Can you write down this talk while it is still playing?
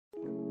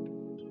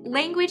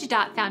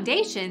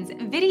Language.Foundation's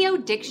Video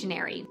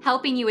Dictionary,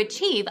 helping you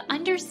achieve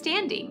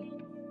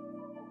understanding.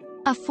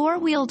 A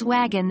four-wheeled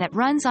wagon that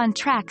runs on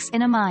tracks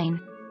in a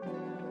mine.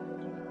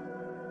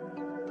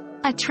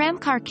 A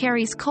tramcar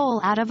carries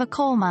coal out of a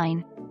coal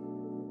mine.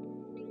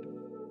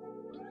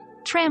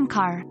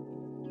 Tramcar.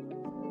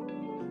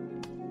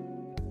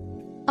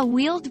 A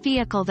wheeled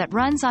vehicle that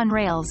runs on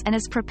rails and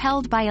is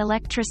propelled by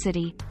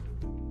electricity.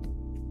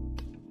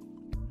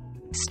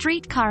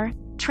 Streetcar,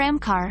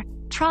 tramcar,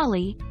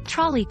 trolley,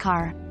 trolley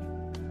car.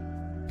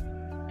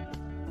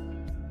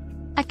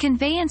 A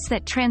conveyance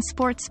that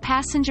transports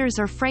passengers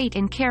or freight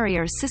in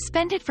carriers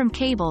suspended from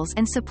cables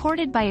and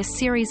supported by a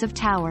series of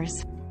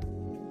towers.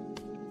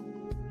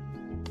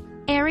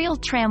 Aerial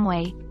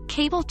tramway,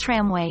 cable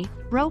tramway,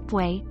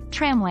 ropeway,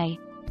 tramway.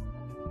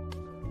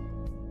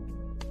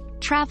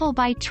 Travel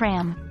by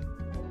tram.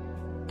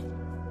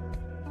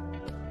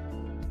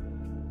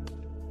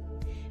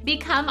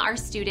 Become our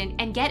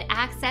student and get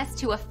access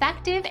to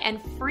effective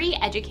and free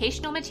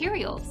educational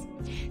materials.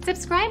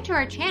 Subscribe to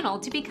our channel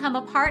to become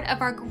a part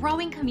of our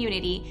growing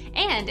community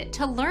and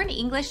to learn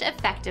English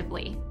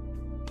effectively.